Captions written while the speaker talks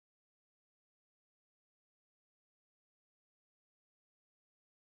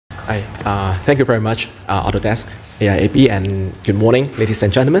Hi, thank you very much, Autodesk, AIAB, and good morning, ladies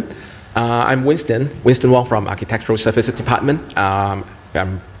and gentlemen. I'm Winston Wong from Architectural Services Department. I'm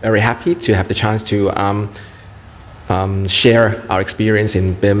very happy to have the chance to share our experience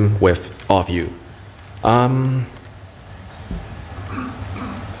in BIM with all of you.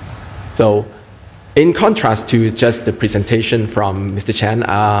 So, in contrast to just the presentation from Mr. Chen,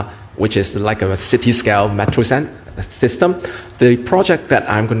 which is like a city-scale metro system, the project that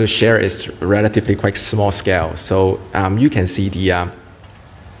I'm going to share is relatively quite small scale. So you can see the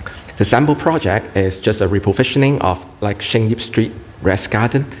sample project is just a repositioning of like Sheng Yip Street Rest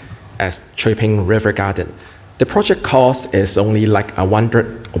Garden as Chirping River Garden. The project cost is only like a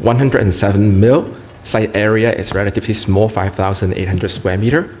 107 mil. Site area is relatively small, 5,800 square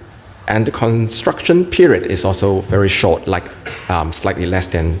meter. And the construction period is also very short, like slightly less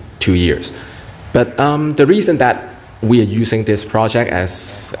than 2 years. But the reason that we are using this project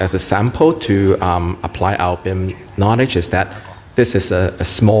as a sample to apply our BIM knowledge is that this is a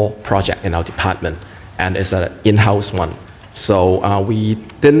small project in our department, and it's an in-house one. So we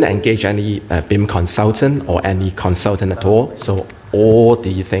didn't engage any BIM consultant or any consultant at all. So all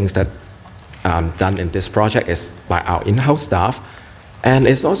the things that done in this project is by our in-house staff. And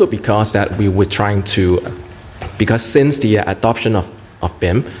it's also because that we were trying to, because since the adoption of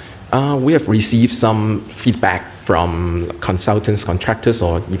BIM, we have received some feedback from consultants, contractors,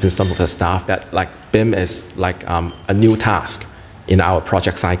 or even some of the staff that like BIM is like a new task in our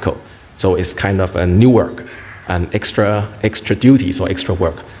project cycle. So it's kind of a new work and extra duties or extra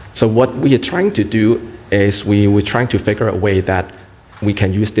work. So what we are trying to do is we were trying to figure out a way that we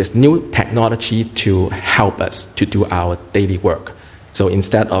can use this new technology to help us to do our daily work. So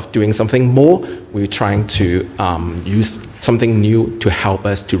instead of doing something more, we're trying to use something new to help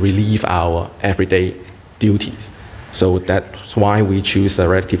us to relieve our everyday duties. So that's why we choose a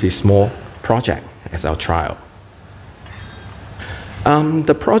relatively small project as our trial.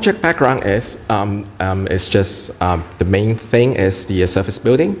 The project background is just the main thing is the surface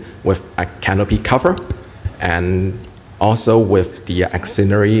building with a canopy cover, and also with the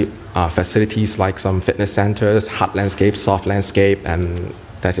auxiliary facilities like some fitness centers, hard landscape, soft landscape, and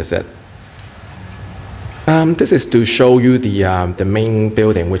that is it. This is to show you the main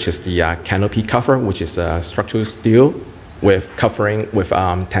building, which is the canopy cover, which is a structural steel with covering with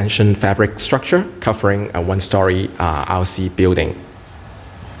tension fabric structure covering a one-story RC building.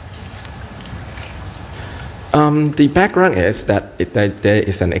 The background is that there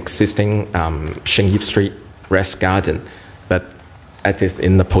is an existing Sheng Yip Street Rest Garden, but it is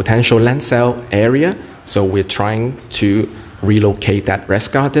in the potential land sale area, so we're trying to relocate that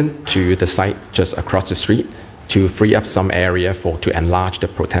rest garden to the site just across the street to free up some area to enlarge the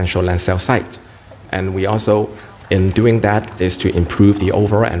potential land sale site. And we also, in doing that, is to improve the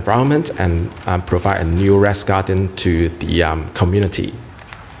overall environment and provide a new rest garden to the community.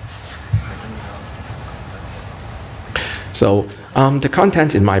 So the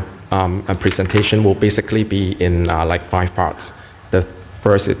content in my presentation will basically be in like 5 parts. The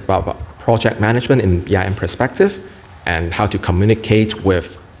first is about project management in BIM perspective and how to communicate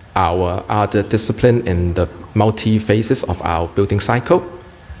with our other discipline in the multi-phases of our building cycle,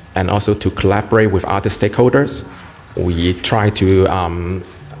 and also to collaborate with other stakeholders. We try to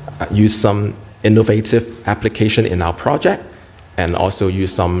use some innovative application in our project, and also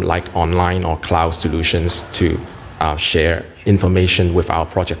use some like online or cloud solutions to share information with our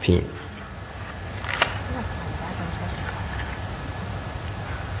project team.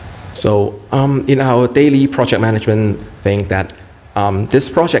 So in our daily project management thing, that this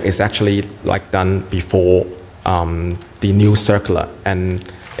project is actually like done before the new circular, and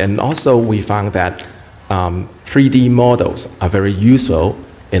also we found that 3D models are very useful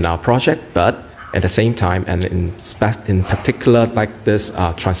in our project, but at the same time, and in particular like this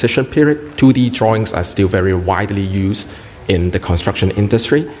transition period, 2D drawings are still very widely used in the construction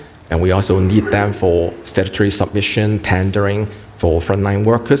industry, and we also need them for statutory submission, tendering for frontline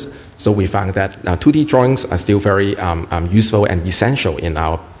workers. So we found that 2D drawings are still very useful and essential in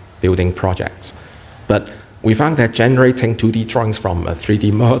our building projects. But we found that generating 2D drawings from a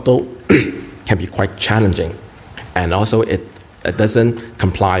 3D model can be quite challenging. And also it doesn't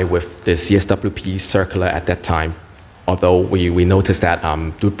comply with the CSWP circular at that time. Although we noticed that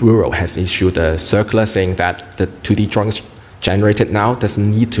the Bureau has issued a circular saying that the 2D drawings generated now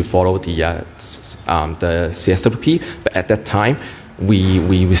doesn't need to follow the CSWP, but at that time,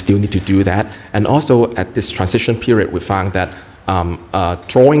 we still need to do that. And also at this transition period, we found that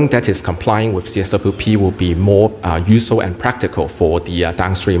drawing that is complying with CSWP will be more useful and practical for the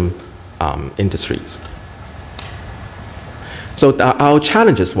downstream industries. So our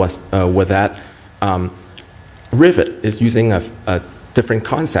challenges were that Revit is using a different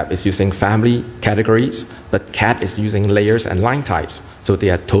concept. It's using family categories, but CAD is using layers and line types. So they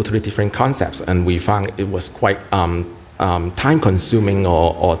are totally different concepts, and we found it was quite time-consuming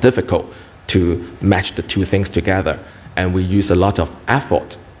or difficult to match the two things together. And we use a lot of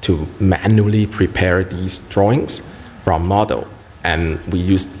effort to manually prepare these drawings from model, and we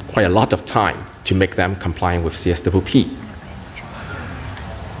used quite a lot of time to make them compliant with CSWP.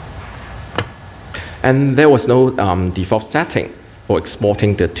 And there was no default setting for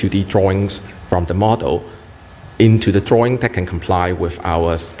exporting the 2D drawings from the model into the drawing that can comply with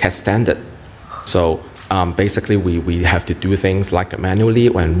our CAD standard. So basically, we have to do things like manually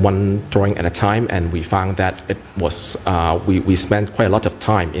and one drawing at a time, and we found that it was, we spent quite a lot of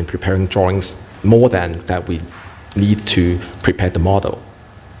time in preparing drawings, more than that we need to prepare the model.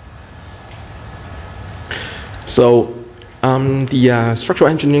 So the structural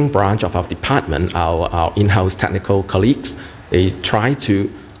engineering branch of our department, our in-house technical colleagues, they try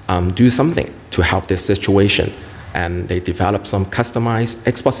to do something to help this situation, and they develop some customized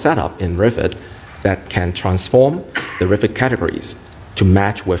export setup in Revit that can transform the Revit categories to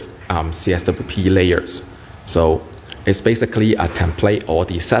match with CSWP layers. So it's basically a template or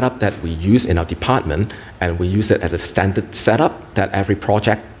the setup that we use in our department, and we use it as a standard setup that every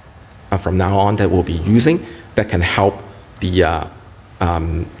project from now on that we'll be using that can help the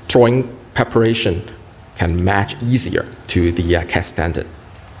drawing preparation can match easier to the CAD standard.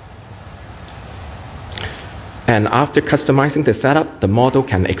 And after customizing the setup, the model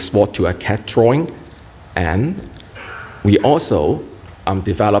can export to a CAD drawing, and we also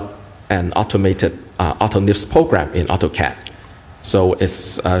develop an automated AutoNIPS program in AutoCAD. So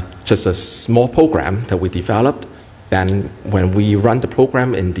it's just a small program that we developed. Then when we run the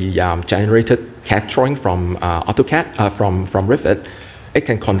program in the generated CAD drawing from AutoCAD, from Revit, it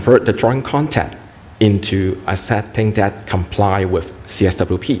can convert the drawing content into a setting that comply with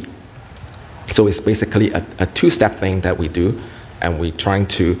CSWP. So it's basically a two-step thing that we do, and we're trying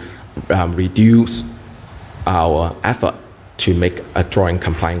to reduce our effort to make a drawing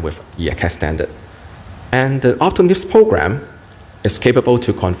compliant with the CAD standard. And the AutoNIPS program is capable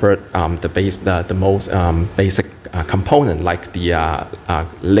to convert the most basic component, like the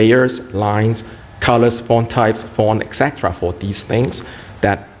layers, lines, colors, font types, font, etc. for these things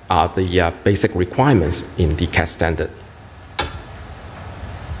that are the basic requirements in the CAD standard.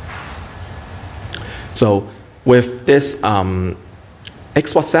 So with this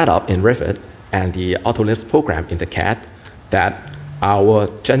export setup in Revit and the AutoNIPS program in the CAD, that our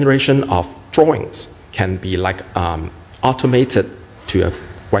generation of drawings can be like automated to a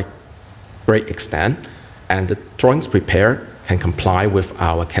quite great extent, and the drawings prepared can comply with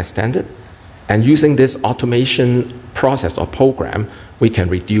our CAD standard. And using this automation process or program, we can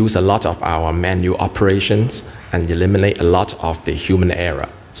reduce a lot of our manual operations and eliminate a lot of the human error.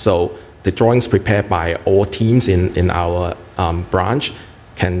 So the drawings prepared by all teams in our branch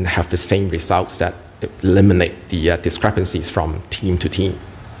can have the same results that eliminate the discrepancies from team to team.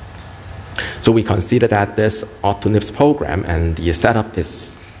 So we consider that this AutoNIPS program and the setup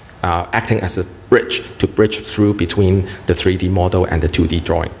is acting as a bridge to bridge through between the 3D model and the 2D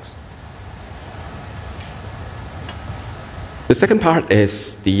drawings. The second part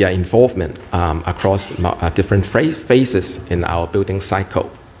is the involvement across different phases in our building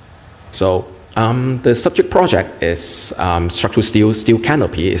cycle. So the subject project is structural steel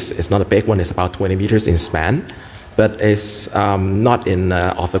canopy. It's not a big one. It's about 20 meters in span, but it's not in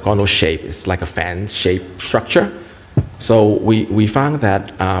orthogonal shape. It's like a fan-shaped structure. So we found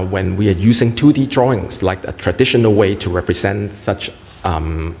that when we are using 2D drawings, like a traditional way to represent such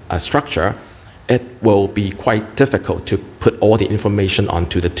a structure, it will be quite difficult to put all the information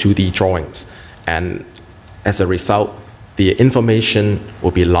onto the 2D drawings. And as a result, the information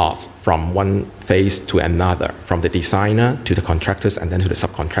will be lost from one phase to another, from the designer to the contractors and then to the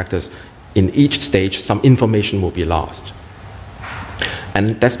subcontractors. In each stage, some information will be lost.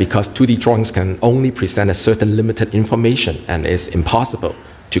 And that's because 2D drawings can only present a certain limited information, and it's impossible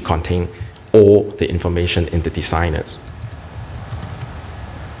to contain all the information in the designers.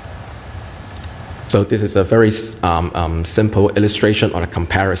 So this is a very simple illustration or a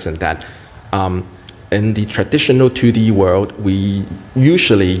comparison that in the traditional 2D world, we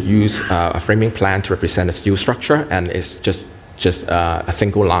usually use a framing plan to represent a steel structure, and it's just a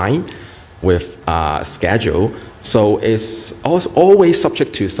single line with a schedule. So it's always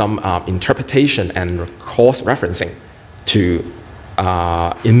subject to some interpretation and cross-referencing to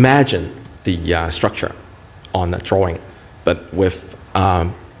imagine the structure on a drawing. But with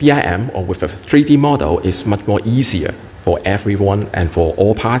BIM or with a 3D model, it's much more easier for everyone and for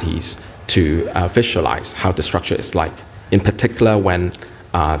all parties to visualize how the structure is like. In particular, when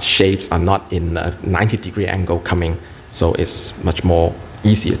shapes are not in a 90-degree angle coming, so it's much more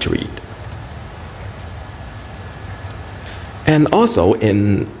easier to read. And also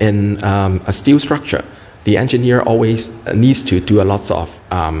in a steel structure, the engineer always needs to do a lot of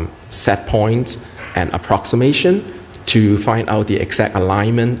set points and approximation to find out the exact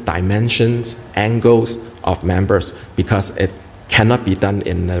alignment, dimensions, angles of members, because it cannot be done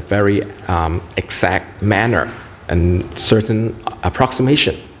in a very exact manner, and certain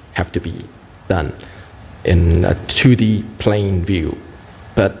approximation have to be done in a 2D plane view.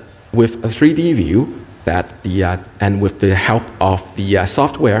 But with a 3D view, and with the help of the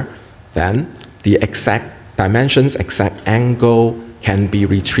software, then the exact dimensions, exact angle can be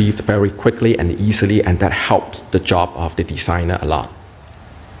retrieved very quickly and easily, and that helps the job of the designer a lot.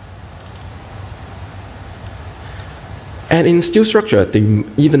 And in steel structure, the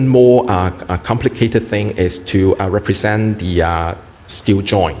even more complicated thing is to represent the steel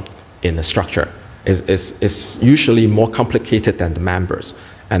joint in the structure. It's usually more complicated than the members.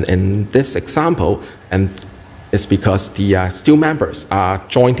 And in this example, and it's because the steel members are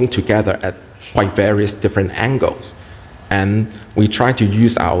jointing together at quite various different angles. And we try to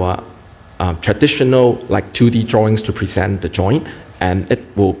use our traditional 2D drawings to present the joint, and it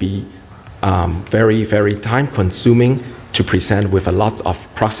will be very, very time consuming to present with a lot of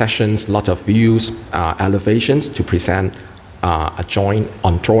cross sections, lot of views, elevations to present a joint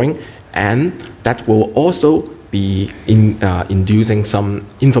on drawing. And that will also be inducing some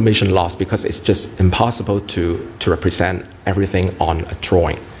information loss, because it's just impossible to represent everything on a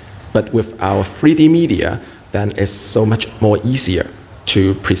drawing. But with our 3D media, then it's so much more easier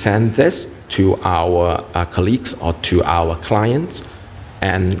to present this to our colleagues or to our clients.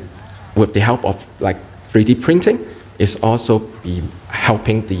 And with the help of 3D printing, it's also be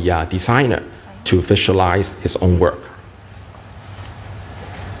helping the designer to visualize his own work.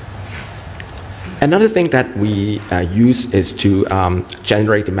 Another thing that we use is to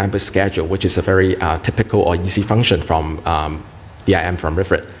generate the member schedule, which is a very typical or easy function from BIM from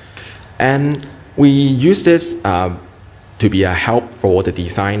Revit. And we use this to be a help for the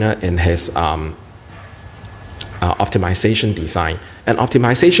designer in his optimization design. And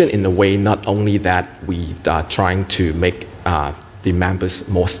optimization in a way, not only that we are trying to make the members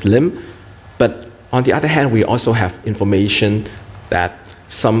more slim, but on the other hand, we also have information that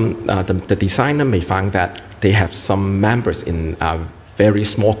the designer may find that they have some members in very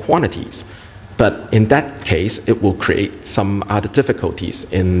small quantities. But in that case, it will create some other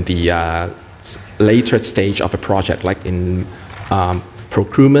difficulties in the later stage of a project, like in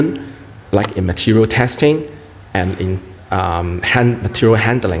procurement, like in material testing, and in material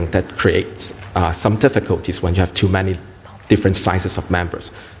handling, that creates some difficulties when you have too many different sizes of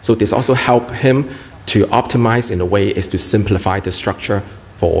members. So this also helps him to optimize in a way is to simplify the structure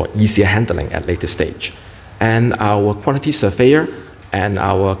for easier handling at later stage. And our quantity surveyor and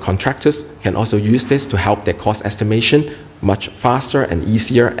our contractors can also use this to help their cost estimation much faster and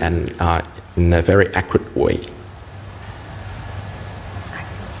easier and in a very accurate way.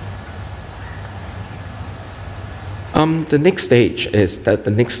 The next stage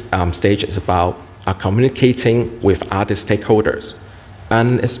is about communicating with other stakeholders.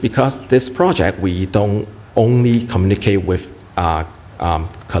 And it's because this project, we don't only communicate with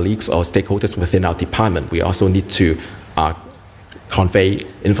colleagues or stakeholders within our department. We also need to convey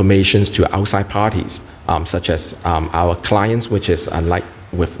information to outside parties, such as our clients, which is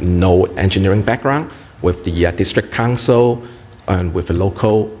with no engineering background, with the district council, and with the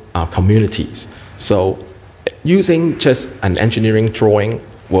local communities. So using just an engineering drawing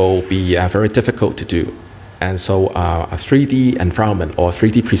will be very difficult to do. And so a 3D environment or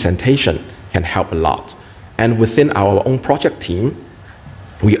 3D presentation can help a lot. And within our own project team,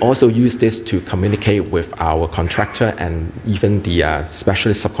 we also use this to communicate with our contractor and even the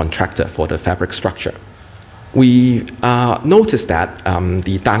specialist subcontractor for the fabric structure. We noticed that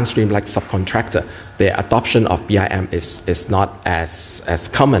the downstream subcontractor, their adoption of BIM is not as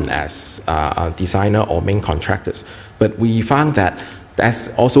common as designer or main contractors. But we found that that's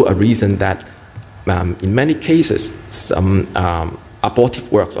also a reason that in many cases, some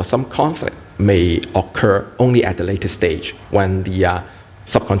abortive works or some conflict may occur only at the later stage when the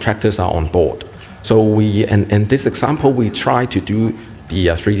subcontractors are on board. So in this example, we try to do the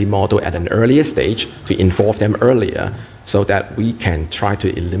 3D model at an earlier stage to involve them earlier so that we can try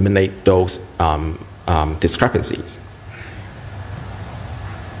to eliminate those discrepancies.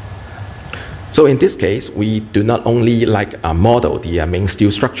 So in this case, we do not only model the main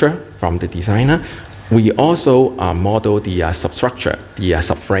steel structure from the designer, We also model the substructure, the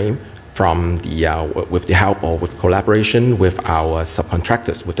subframe, from with the help or with collaboration with our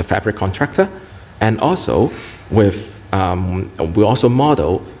subcontractors, with the fabric contractor, and also with we also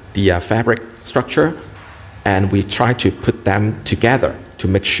model the fabric structure, and we try to put them together to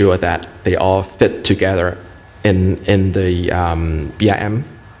make sure that they all fit together in the BIM,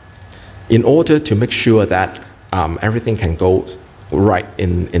 in order to make sure that everything can go right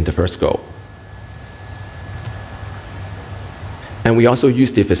in the first go. And we also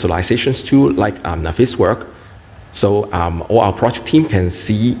use the visualizations tool like Viswork, so all our project team can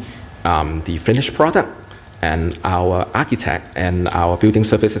see the finished product, and our architect and our building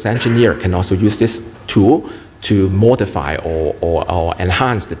services engineer can also use this tool to modify or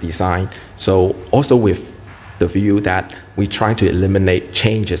enhance the design. So also with the view that we try to eliminate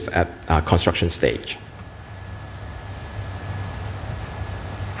changes at construction stage.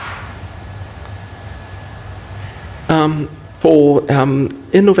 For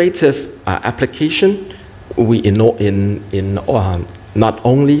innovative application, we not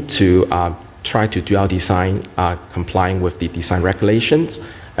only to try to do our design complying with the design regulations,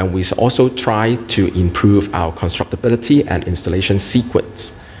 and we also try to improve our constructability and installation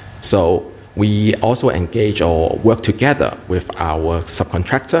sequence. So we also engage or work together with our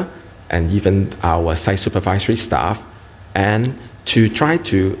subcontractor and even our site supervisory staff, and to try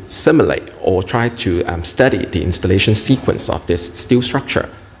to simulate or try to study the installation sequence of this steel structure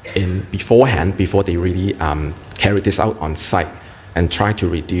beforehand, before they really carry this out on site, and try to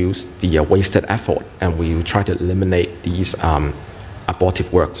reduce the wasted effort, and we try to eliminate these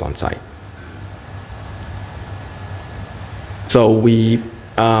abortive works on site. So we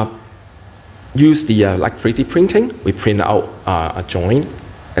use the like 3D printing. We print out a joint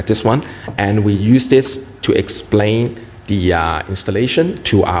at this one, and we use this to explain the installation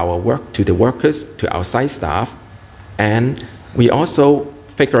to the workers, to our site staff, and we also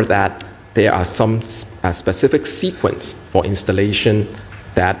figure that there are some specific sequence for installation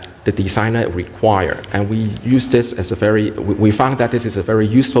that the designer require, and we use this as we found that this is a very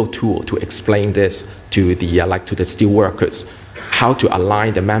useful tool to explain this to the steel workers, how to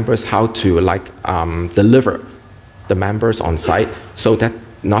align the members, how to deliver the members on site, so that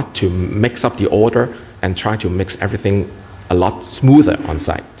not to mix up the order and try to mix everything a lot smoother on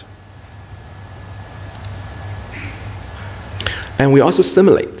site. And we also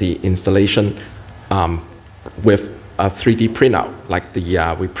simulate the installation with a 3D printout, like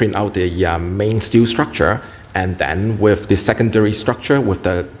we print out the main steel structure, and then with the secondary structure, with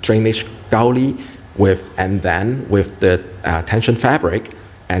the drainage gully, and then with the tension fabric,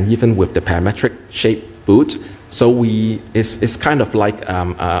 and even with the parametric shape boot. So it's kind of like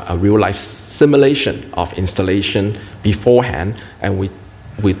a real-life simulation of installation beforehand, and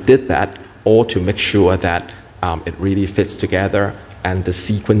we did that all to make sure that it really fits together, and the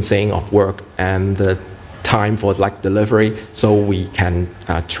sequencing of work and the time for delivery, so we can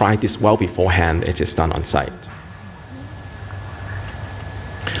try this well beforehand it is done on site.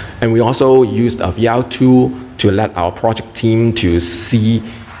 And we also used a VR tool to let our project team to see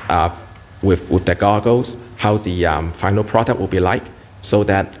with the goggles how the final product will be like, so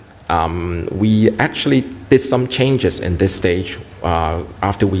that we actually did some changes in this stage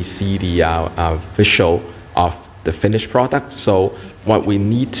after we see the visual of the finished product. So what we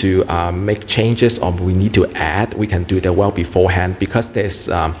need to make changes or we need to add, we can do that well beforehand, because there's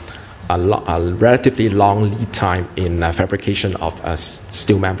a relatively long lead time in fabrication of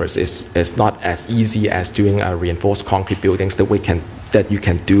steel members. It's not as easy as doing reinforced concrete buildings that you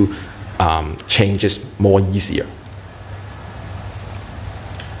can do changes more easier.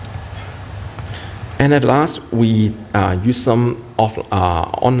 And at last, we use some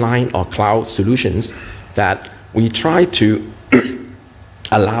online or cloud solutions that we try to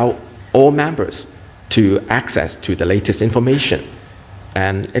allow all members to access to the latest information.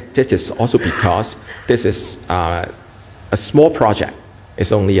 And this is also because this is a small project.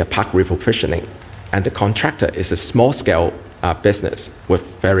 It's only a park repositioning, and the contractor is a small-scale business with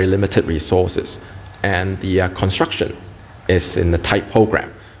very limited resources, and the construction is in a tight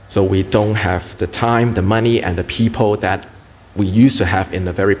program. So we don't have the time, the money, and the people that we used to have in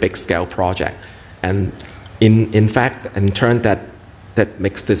a very big-scale project. And in fact, in turn, that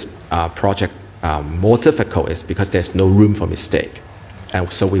makes this project more difficult is because there's no room for mistake.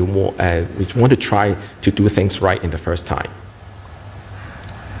 And so we want to try to do things right in the first time.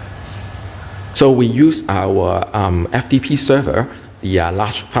 So we use our FTP server, the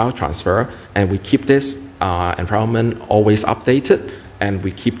large file transfer, and we keep this environment always updated, and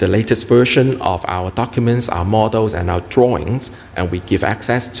we keep the latest version of our documents, our models, and our drawings, and we give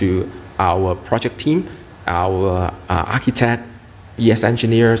access to our project team, our architect, ES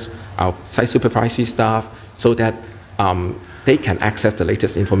engineers, our site supervisory staff, so that they can access the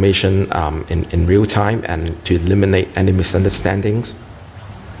latest information in real time and to eliminate any misunderstandings.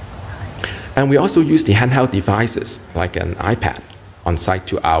 And we also use the handheld devices, like an iPad, on site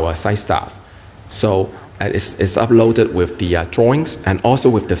to our site staff. So it's uploaded with the drawings and also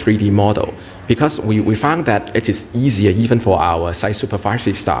with the 3D model, because we found that it is easier even for our site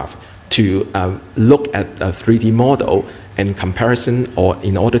supervisory staff to look at a 3D model in comparison or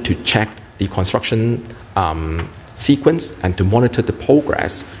in order to check the construction sequence and to monitor the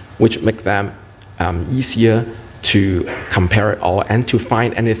progress, which make them easier to compare it all and to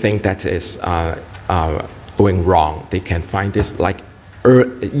find anything that is going wrong. They can find this like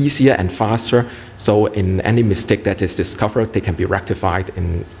easier and faster, so in any mistake that is discovered, they can be rectified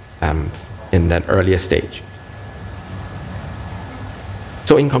in that earlier stage.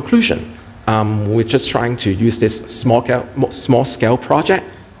 So in conclusion, we're just trying to use this small scale project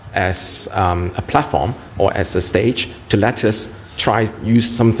as a platform or as a stage to let us try use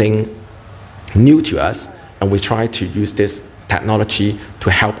something new to us, and we try to use this technology to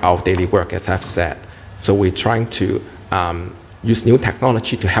help our daily work, as I've said. So we're trying to use new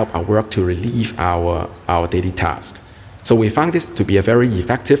technology to help our work to relieve our daily task. So we found this to be a very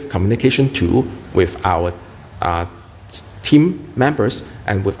effective communication tool with our team members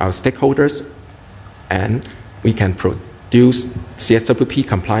and with our stakeholders, and we can produce CSWP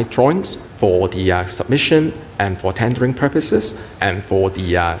compliant drawings for the submission and for tendering purposes and for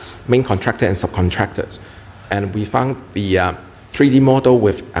the main contractor and subcontractors. And we found the 3D model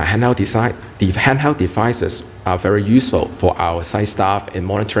with handheld design, the handheld devices are very useful for our site staff in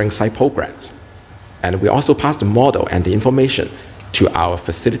monitoring site progress. And we also pass the model and the information to our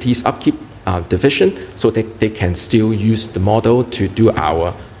facilities upkeep division so that they can still use the model to do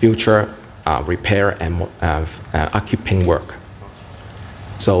our future repair and upkeeping work.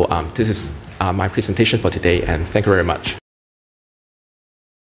 So this is my presentation for today, and thank you very much.